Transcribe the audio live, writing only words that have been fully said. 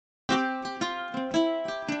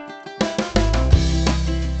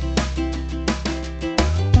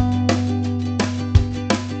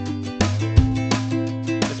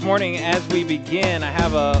morning, as we begin, I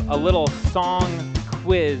have a little song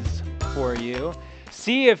quiz for you.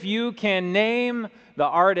 See if you can name the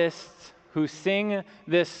artists who sing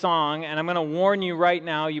this song, and I'm going to warn you right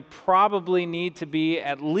now, you probably need to be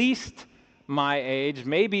at least my age,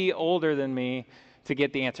 maybe older than me, to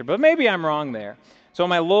get the answer. But maybe I'm wrong there. So in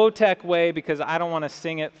my low-tech way, because I don't want to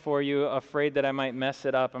sing it for you, afraid that I might mess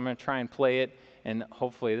it up, I'm going to try and play it, and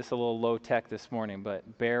hopefully this is a little low-tech this morning,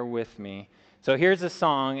 but bear with me. So here's a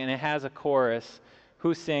song, and it has a chorus.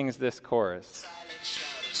 Who sings this chorus?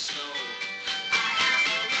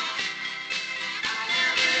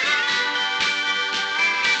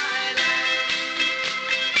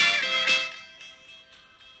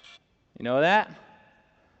 You know that?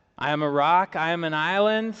 I am a rock, I am an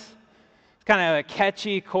island. It's kind of a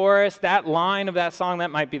catchy chorus. That line of that song,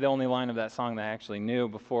 that might be the only line of that song that I actually knew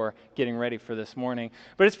before getting ready for this morning.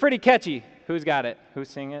 But it's pretty catchy. Who's got it? Who's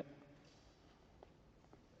singing it?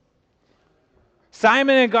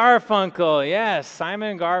 Simon and Garfunkel. Yes, Simon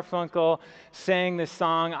and Garfunkel sang this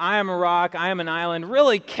song, I am a rock, I am an island.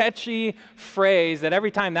 Really catchy phrase that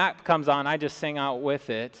every time that comes on, I just sing out with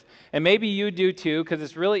it. And maybe you do too, because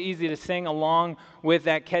it's really easy to sing along with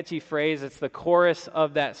that catchy phrase. It's the chorus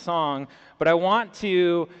of that song. But I want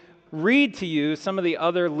to read to you some of the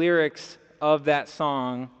other lyrics of that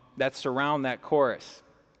song that surround that chorus.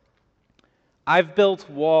 I've built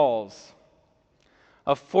walls,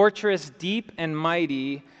 a fortress deep and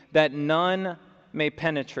mighty that none may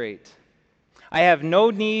penetrate. I have no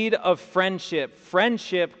need of friendship.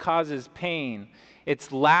 Friendship causes pain.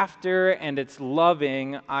 Its laughter and its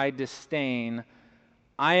loving I disdain.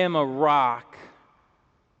 I am a rock.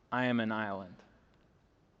 I am an island.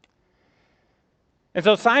 And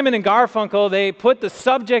so Simon and Garfunkel, they put the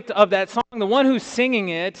subject of that song, the one who's singing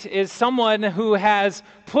it is someone who has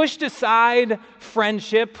pushed aside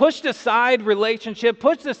friendship, pushed aside relationship,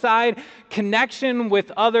 pushed aside connection with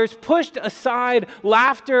others, pushed aside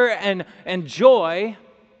laughter and joy,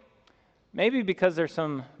 maybe because there's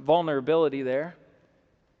some vulnerability there.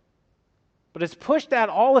 But it's pushed that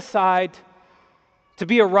all aside to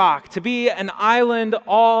be a rock, to be an island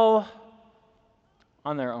all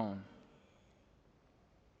on their own.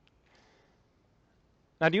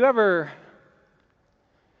 Now, do you ever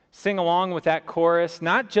sing along with that chorus,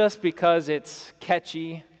 not just because it's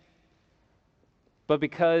catchy, but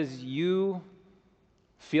because you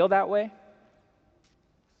feel that way?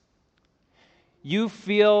 You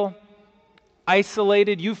feel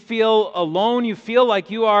isolated, you feel alone, you feel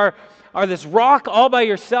like you are this rock all by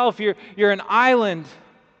yourself. You're an island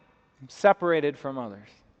separated from others.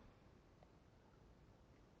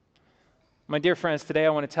 My dear friends, today I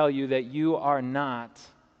want to tell you that you are not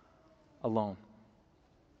alone.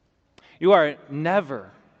 You are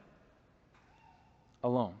never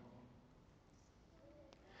alone.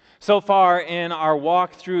 So far in our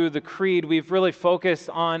walk through the Creed, we've really focused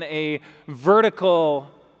on a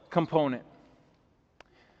vertical component.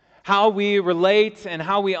 How we relate and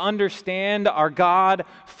how we understand our God,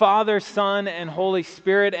 Father, Son, and Holy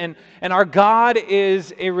Spirit. And our God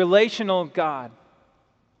is a relational God.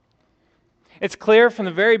 It's clear from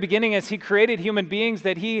the very beginning as He created human beings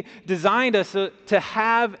that He designed us to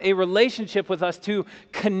have a relationship with us, to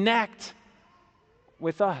connect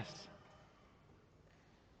with us.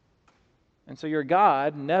 And so your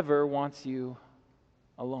God never wants you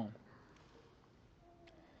alone.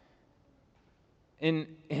 In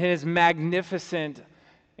His magnificent,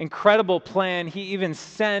 incredible plan, He even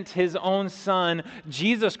sent His own Son,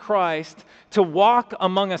 Jesus Christ, to walk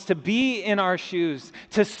among us, to be in our shoes,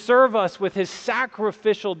 to serve us with His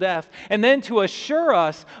sacrificial death, and then to assure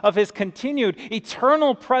us of His continued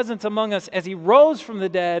eternal presence among us as He rose from the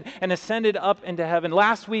dead and ascended up into heaven.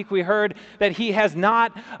 Last week we heard that He has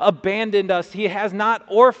not abandoned us, He has not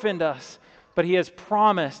orphaned us, but He has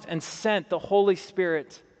promised and sent the Holy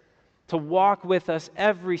Spirit to walk with us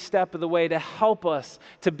every step of the way, to help us,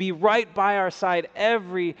 to be right by our side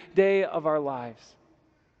every day of our lives.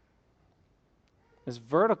 This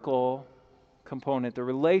vertical component, the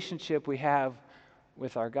relationship we have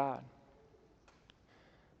with our God.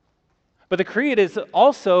 But the Creed is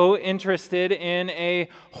also interested in a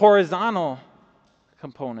horizontal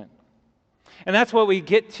component. And that's what we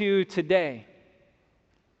get to today.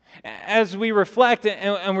 As we reflect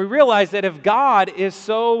and we realize that if God is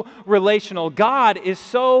so relational, God is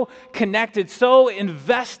so connected, so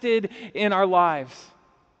invested in our lives,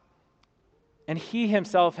 and He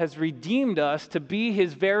Himself has redeemed us to be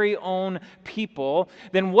His very own people,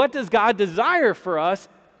 then what does God desire for us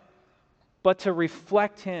but to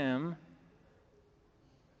reflect Him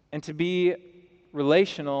and to be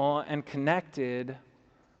relational and connected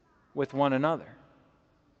with one another?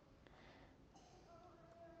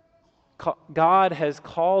 God has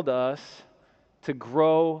called us to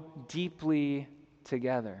grow deeply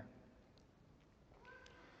together.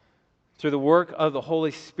 Through the work of the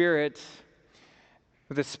Holy Spirit,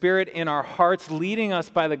 with the Spirit in our hearts leading us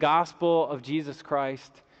by the gospel of Jesus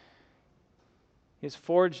Christ, He has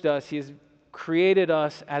forged us, He has created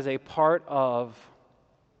us as a part of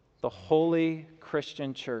the holy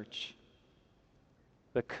Christian church,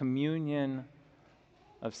 the communion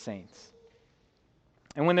of saints.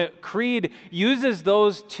 And when the creed uses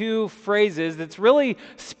those two phrases, it's really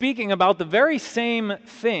speaking about the very same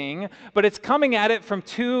thing, but it's coming at it from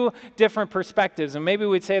two different perspectives. And maybe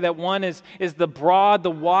we'd say that one is the broad,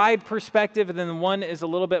 the wide perspective, and then one is a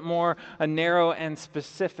little bit more a narrow and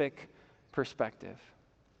specific perspective.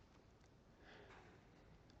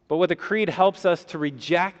 But what the creed helps us to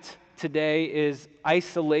reject today is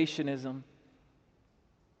isolationism.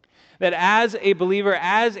 That as a believer,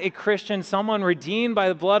 as a Christian, someone redeemed by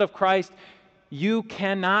the blood of Christ, you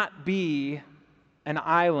cannot be an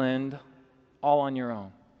island all on your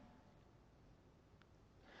own.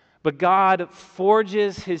 But God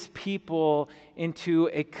forges His people into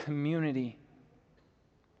a community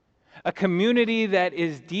that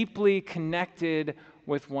is deeply connected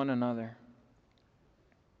with one another.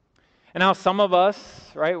 And now some of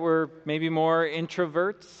us, right, we're maybe more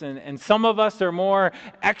introverts, and some of us are more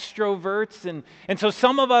extroverts, and so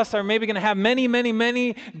some of us are maybe going to have many, many,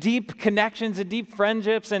 many deep connections and deep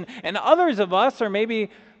friendships, and others of us are maybe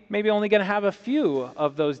only going to have a few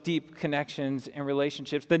of those deep connections and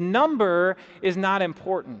relationships. The number is not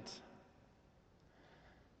important.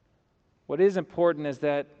 What is important is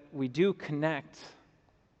that we do connect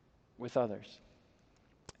with others.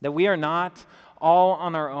 That we are not all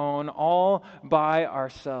on our own, all by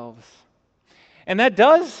ourselves. And that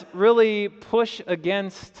does really push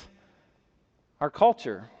against our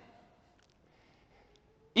culture.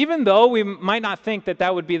 Even though we might not think that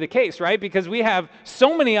that would be the case, right? Because we have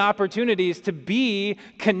so many opportunities to be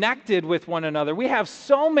connected with one another. We have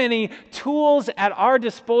so many tools at our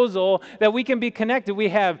disposal that we can be connected. We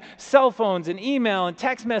have cell phones and email and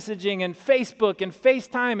text messaging and Facebook and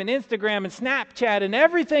FaceTime and Instagram and Snapchat and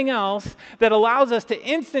everything else that allows us to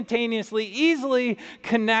instantaneously, easily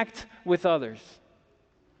connect with others.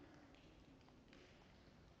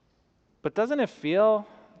 But doesn't it feel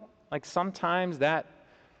like sometimes that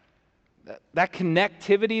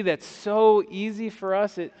connectivity that's so easy for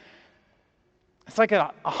us, it's like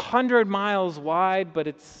 100 miles wide, but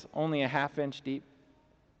it's only a half-inch deep?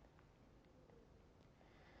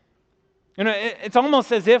 You know, it's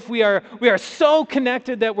almost as if we are so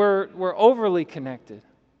connected that we're overly connected.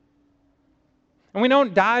 And we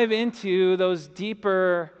don't dive into those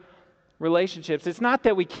deeper relationships. It's not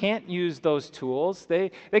that we can't use those tools.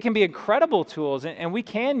 They can be incredible tools, and we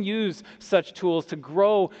can use such tools to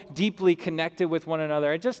grow deeply connected with one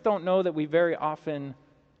another. I just don't know that we very often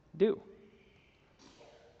do.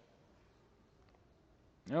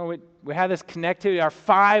 You know, we have this connectivity, our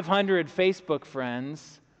 500 Facebook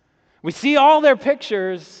friends. We see all their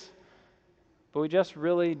pictures, but we just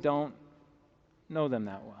really don't know them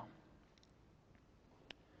that well.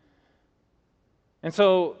 And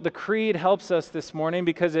so the creed helps us this morning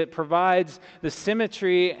because it provides the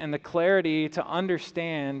symmetry and the clarity to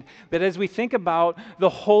understand that as we think about the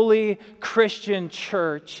holy Christian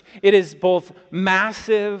church, it is both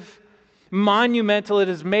massive, monumental, it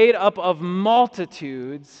is made up of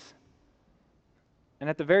multitudes, and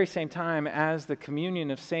at the very same time, as the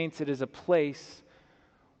communion of saints, it is a place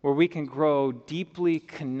where we can grow deeply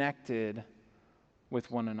connected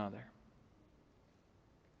with one another.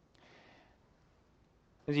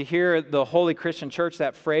 As you hear the Holy Christian Church,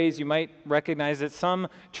 that phrase, you might recognize that some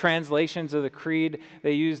translations of the creed,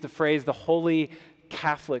 they use the phrase the Holy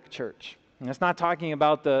Catholic Church. And it's not talking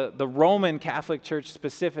about the Roman Catholic Church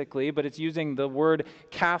specifically, but it's using the word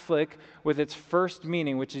Catholic with its first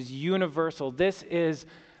meaning, which is universal. This is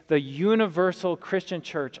the universal Christian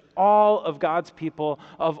church, all of God's people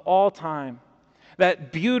of all time.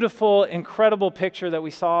 That beautiful, incredible picture that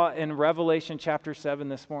we saw in Revelation chapter 7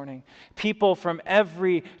 this morning. People from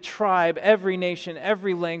every tribe, every nation,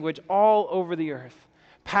 every language, all over the earth.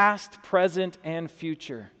 Past, present, and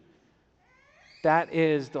future. That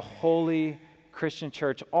is the holy Christian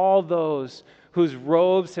church. All those whose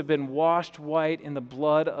robes have been washed white in the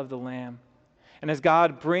blood of the Lamb. And as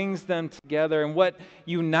God brings them together, and what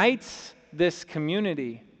unites this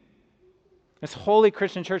community, this holy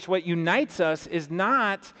Christian church, what unites us is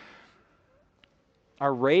not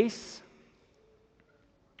our race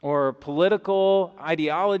or political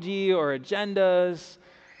ideology or agendas.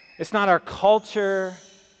 It's not our culture.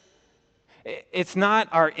 It's not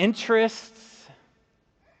our interests.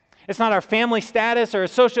 It's not our family status or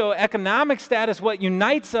socioeconomic status. What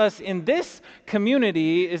unites us in this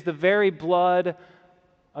community is the very blood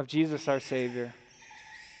of Jesus, our Savior.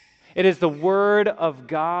 It is the Word of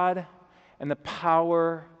God and the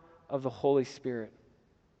power of the Holy Spirit.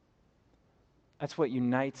 That's what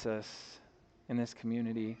unites us in this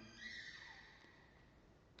community.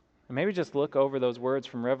 And maybe just look over those words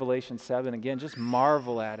from Revelation 7 again, just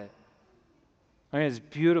marvel at it. I mean, it's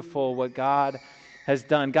beautiful what God has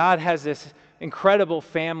done. God has this incredible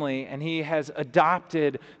family, and He has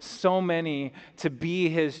adopted so many to be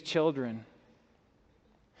His children.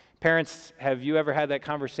 Parents, have you ever had that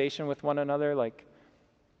conversation with one another? Like,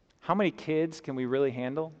 how many kids can we really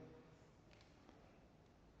handle?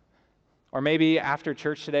 Or maybe after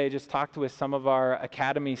church today, just talk with some of our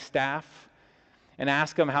academy staff and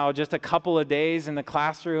ask them how just a couple of days in the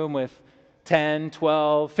classroom with 10,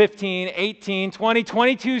 12, 15, 18, 20,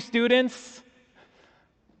 22 students,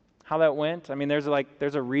 how that went. I mean, there's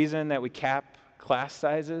a reason that we cap class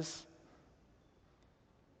sizes.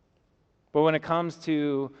 But when it comes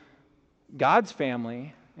to God's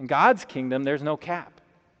family and God's kingdom, there's no cap.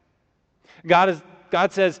 God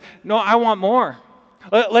says, no, I want more.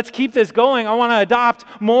 Let's keep this going. I want to adopt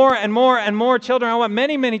more and more and more children. I want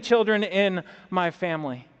many, many children in my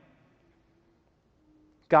family.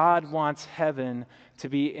 God wants heaven to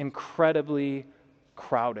be incredibly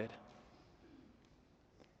crowded.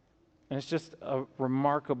 And it's just a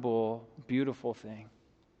remarkable, beautiful thing.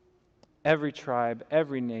 Every tribe,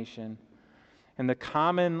 every nation. And the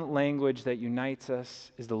common language that unites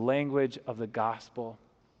us is the language of the gospel,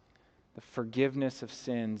 the forgiveness of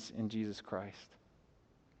sins in Jesus Christ.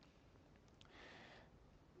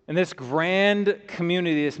 And this grand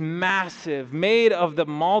community, this massive, made of the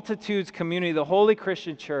multitudes community, the Holy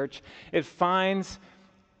Christian Church, it finds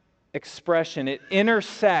expression. It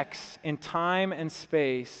intersects in time and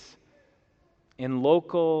space in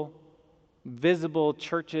local, visible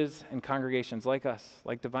churches and congregations like us,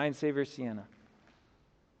 like Divine Savior Siena.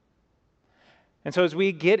 And so as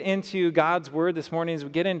we get into God's Word this morning, as we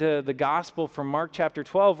get into the gospel from Mark chapter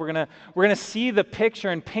 12, we're gonna see the picture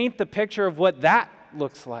and paint the picture of what that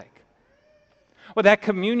looks like, what that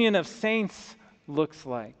communion of saints looks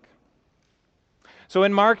like. So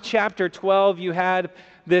in Mark chapter 12, you had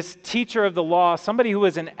this teacher of the law, somebody who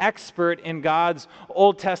was an expert in God's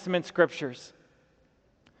Old Testament scriptures.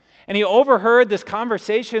 And he overheard this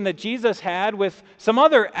conversation that Jesus had with some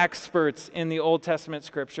other experts in the Old Testament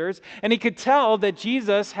scriptures, and he could tell that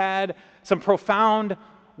Jesus had some profound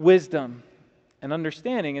wisdom and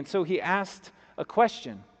understanding. And so he asked a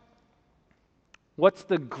question. What's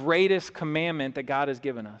the greatest commandment that God has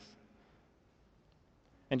given us?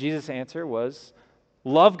 And Jesus' answer was,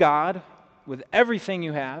 love God with everything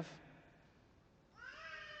you have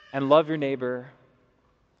and love your neighbor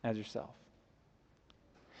as yourself.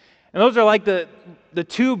 And those are like the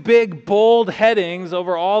two big, bold headings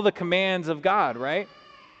over all the commands of God, right?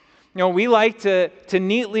 You know, we like to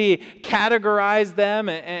neatly categorize them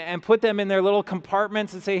and put them in their little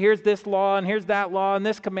compartments and say, here's this law and here's that law and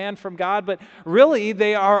this command from God. But really,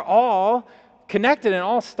 they are all connected and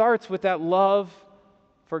all starts with that love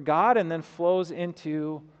for God and then flows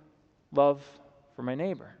into love for my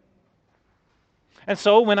neighbor. And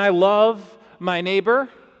so when I love my neighbor,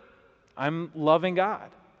 I'm loving God.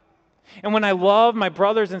 And when I love my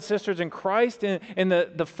brothers and sisters in Christ, in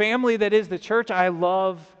the family that is the church, I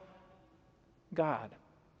love God.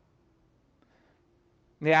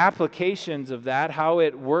 The applications of that, how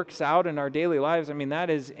it works out in our daily lives, I mean, that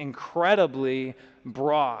is incredibly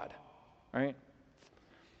broad, right?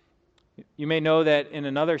 You may know that in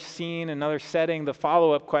another scene, another setting, the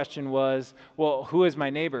follow-up question was, well, who is my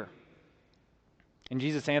neighbor? And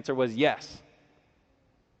Jesus' answer was yes.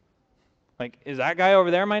 Like, is that guy over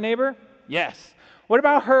there my neighbor? Yes. What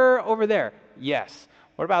about her over there? Yes.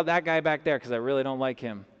 What about that guy back there because I really don't like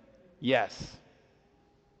him? Yes.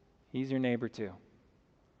 He's your neighbor too.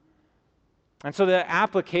 And so the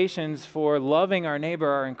applications for loving our neighbor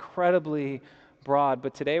are incredibly broad,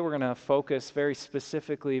 but today we're going to focus very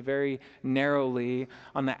specifically, very narrowly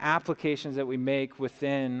on the applications that we make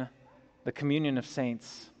within the communion of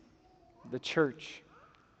saints, the church.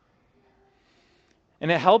 And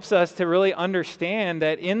it helps us to really understand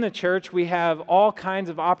that in the church we have all kinds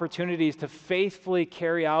of opportunities to faithfully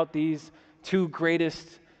carry out these two greatest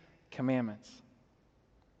commandments.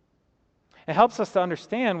 It helps us to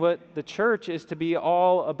understand what the church is to be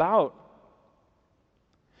all about.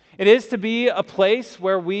 It is to be a place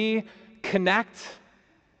where we connect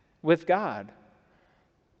with God.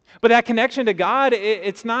 But that connection to God,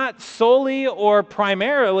 it's not solely or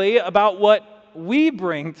primarily about what we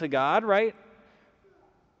bring to God, right?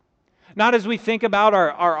 Not as we think about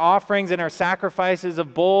our offerings and our sacrifices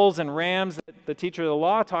of bulls and rams that the teacher of the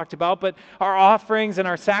law talked about, but our offerings and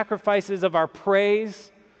our sacrifices of our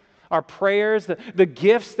praise, our prayers, the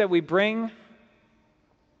gifts that we bring.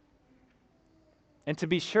 And to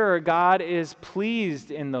be sure, God is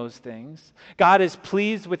pleased in those things. God is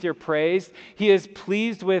pleased with your praise. He is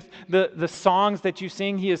pleased with the songs that you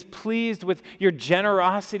sing. He is pleased with your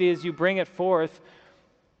generosity as you bring it forth.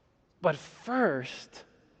 But first,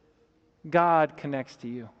 God connects to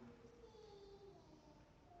you.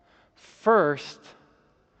 First,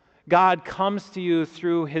 God comes to you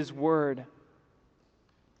through His Word,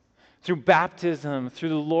 through baptism, through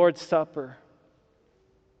the Lord's Supper.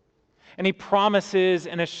 And He promises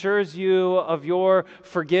and assures you of your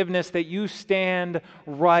forgiveness, that you stand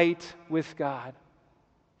right with God,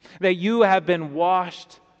 that you have been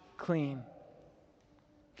washed clean.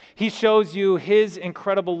 He shows you His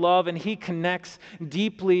incredible love, and He connects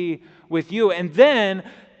deeply with you. And then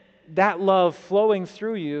that love flowing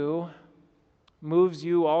through you moves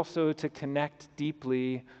you also to connect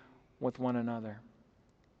deeply with one another,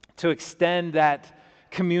 to extend that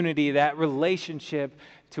community, that relationship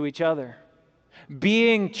to each other.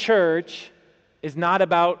 Being church is not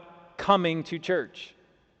about coming to church.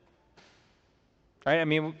 Right? I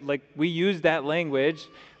mean, like, we use that language.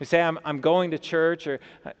 We say, I'm going to church, or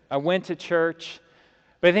I went to church.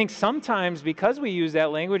 But I think sometimes because we use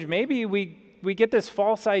that language, maybe we get this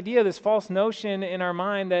false idea, this false notion in our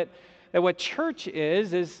mind that what church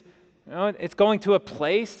is, it's going to a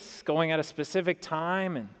place, going at a specific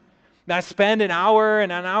time, and I spend an hour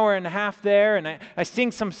and a half there, and I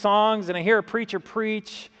sing some songs, and I hear a preacher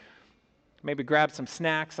preach, maybe grab some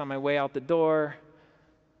snacks on my way out the door,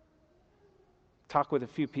 talk with a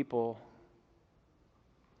few people,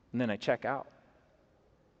 and then I check out.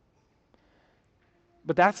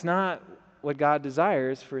 But that's not what God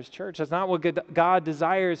desires for His church. That's not what God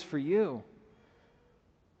desires for you.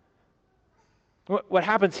 What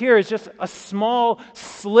happens here is just a small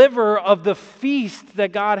sliver of the feast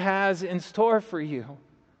that God has in store for you.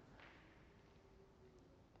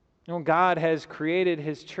 You know, God has created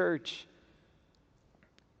His church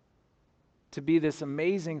to be this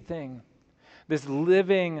amazing thing, this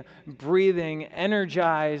living, breathing,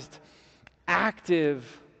 energized, active,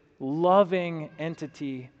 loving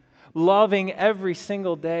entity, loving every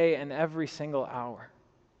single day and every single hour.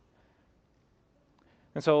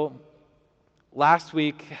 And so, last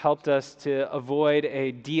week helped us to avoid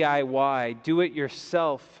a DIY,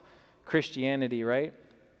 do-it-yourself Christianity, right?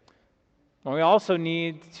 And we also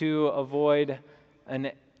need to avoid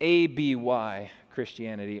an ABY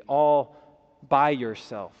Christianity, all by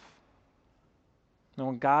yourself.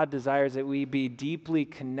 And God desires that we be deeply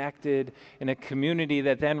connected in a community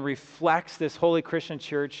that then reflects this holy Christian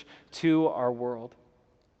church to our world.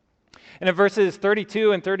 And in verses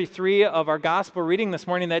 32 and 33 of our gospel reading this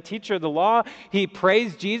morning, that teacher of the law, he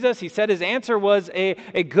praised Jesus. He said his answer was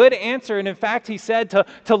a good answer. And in fact, he said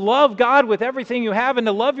to love God with everything you have and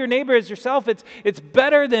to love your neighbor as yourself, it's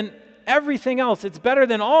better than everything else. It's better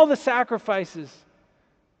than all the sacrifices.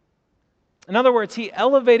 In other words, he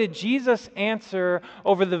elevated Jesus' answer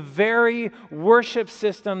over the very worship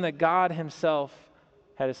system that God Himself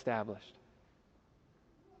had established.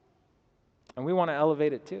 And we want to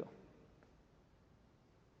elevate it too.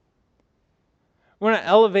 We want to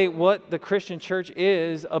elevate what the Christian church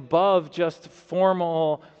is above just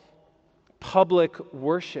formal public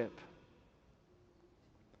worship.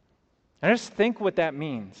 And just think what that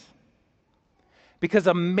means. Because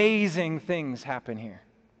amazing things happen here.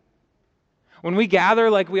 When we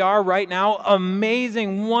gather like we are right now,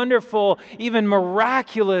 amazing, wonderful, even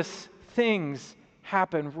miraculous things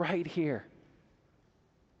happen right here.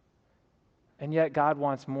 And yet God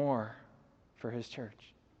wants more for His church.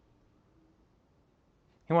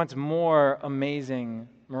 He wants more amazing,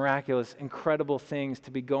 miraculous, incredible things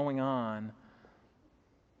to be going on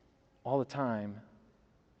all the time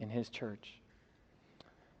in His church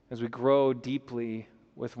as we grow deeply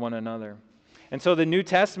with one another. And so the New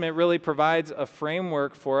Testament really provides a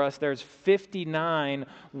framework for us. There's 59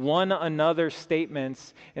 one another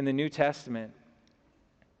statements in the New Testament.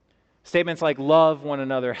 Statements like love one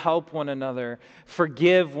another, help one another,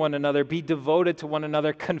 forgive one another, be devoted to one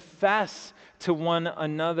another, confess to one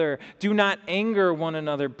another, do not anger one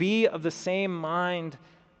another, be of the same mind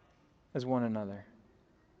as one another.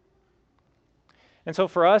 And so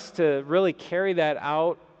for us to really carry that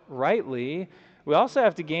out rightly, we also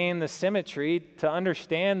have to gain the symmetry to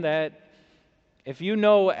understand that if you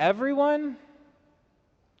know everyone,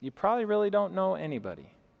 you probably really don't know anybody.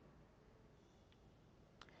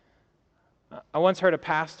 I once heard a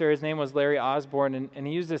pastor, his name was Larry Osborne, and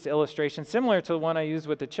he used this illustration similar to the one I used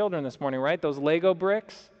with the children this morning, right? Those Lego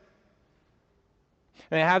bricks.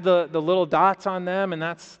 And they have the little dots on them, and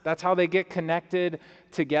that's how they get connected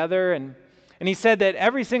together. And he said that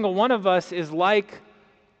every single one of us is like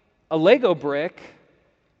a Lego brick,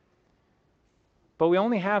 but we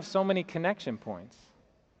only have so many connection points.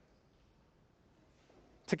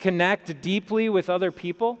 To connect deeply with other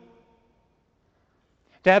people,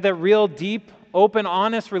 to have that real deep, open,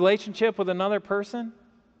 honest relationship with another person.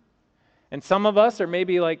 And some of us are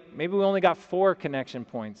maybe we only got 4 connection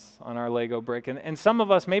points on our Lego brick. And some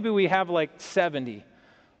of us, maybe we have like 70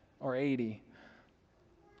 or 80.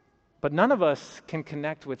 But none of us can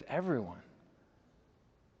connect with everyone.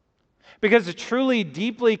 Because to truly,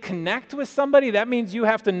 deeply connect with somebody, that means you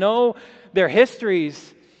have to know their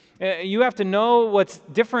histories. You have to know what's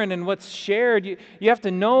different and what's shared. You have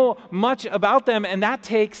to know much about them, and that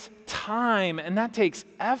takes time, and that takes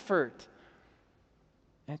effort,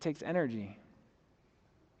 and it takes energy.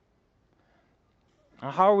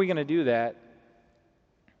 Now, how are we going to do that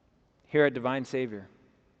here at Divine Savior?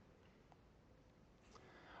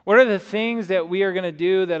 What are the things that we are going to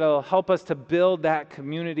do that will help us to build that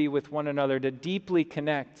community with one another, to deeply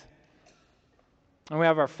connect? And we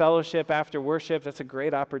have our fellowship after worship. That's a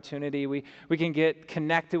great opportunity. We can get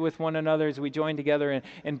connected with one another as we join together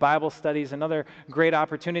in Bible studies, another great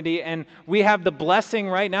opportunity. And we have the blessing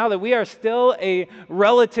right now that we are still a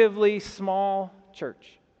relatively small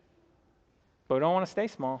church. But we don't want to stay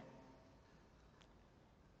small.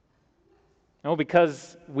 No,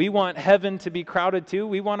 because we want heaven to be crowded too.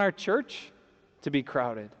 We want our church to be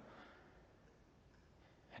crowded.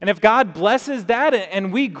 And if God blesses that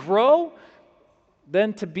and we grow,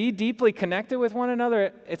 then to be deeply connected with one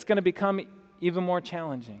another, it's going to become even more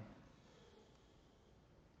challenging.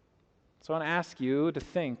 So I want to ask you to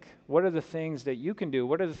think, what are the things that you can do?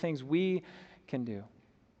 What are the things we can do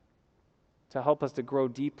to help us to grow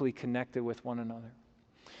deeply connected with one another?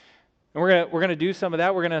 And we're going to do some of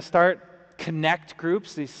that. We're going to start connect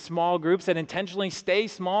groups, these small groups that intentionally stay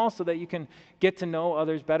small so that you can get to know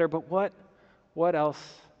others better. But what else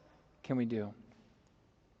can we do?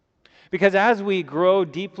 Because as we grow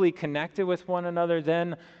deeply connected with one another,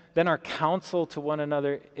 then our counsel to one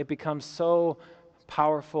another, it becomes so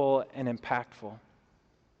powerful and impactful.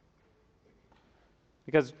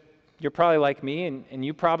 Because you're probably like me, and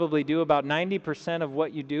you probably do about 90% of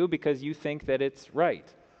what you do because you think that it's right.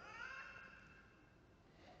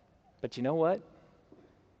 But you know what?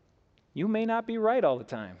 You may not be right all the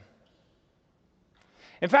time.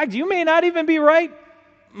 In fact, you may not even be right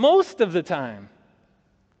most of the time.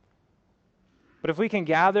 But if we can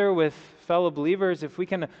gather with fellow believers, if we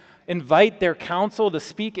can invite their counsel to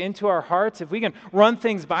speak into our hearts, if we can run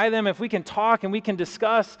things by them, if we can talk and we can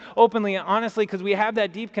discuss openly and honestly, because we have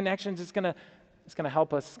that deep connections, it's going to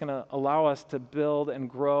help us. It's going to allow us to build and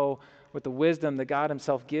grow with the wisdom that God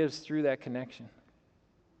Himself gives through that connection.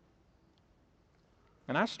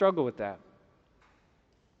 And I struggle with that.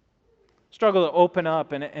 Struggle to open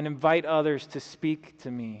up and invite others to speak to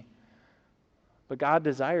me. But God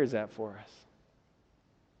desires that for us.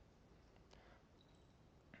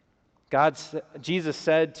 Jesus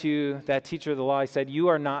said to that teacher of the law, He said, "You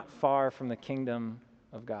are not far from the kingdom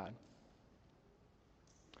of God.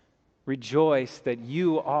 Rejoice that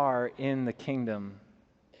you are in the kingdom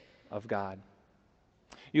of God."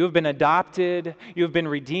 You have been adopted. You have been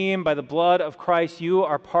redeemed by the blood of Christ. You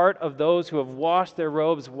are part of those who have washed their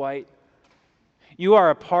robes white. You are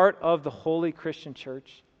a part of the holy Christian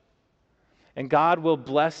church. And God will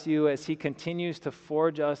bless you as He continues to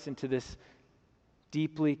forge us into this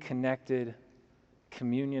deeply connected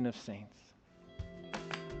communion of saints.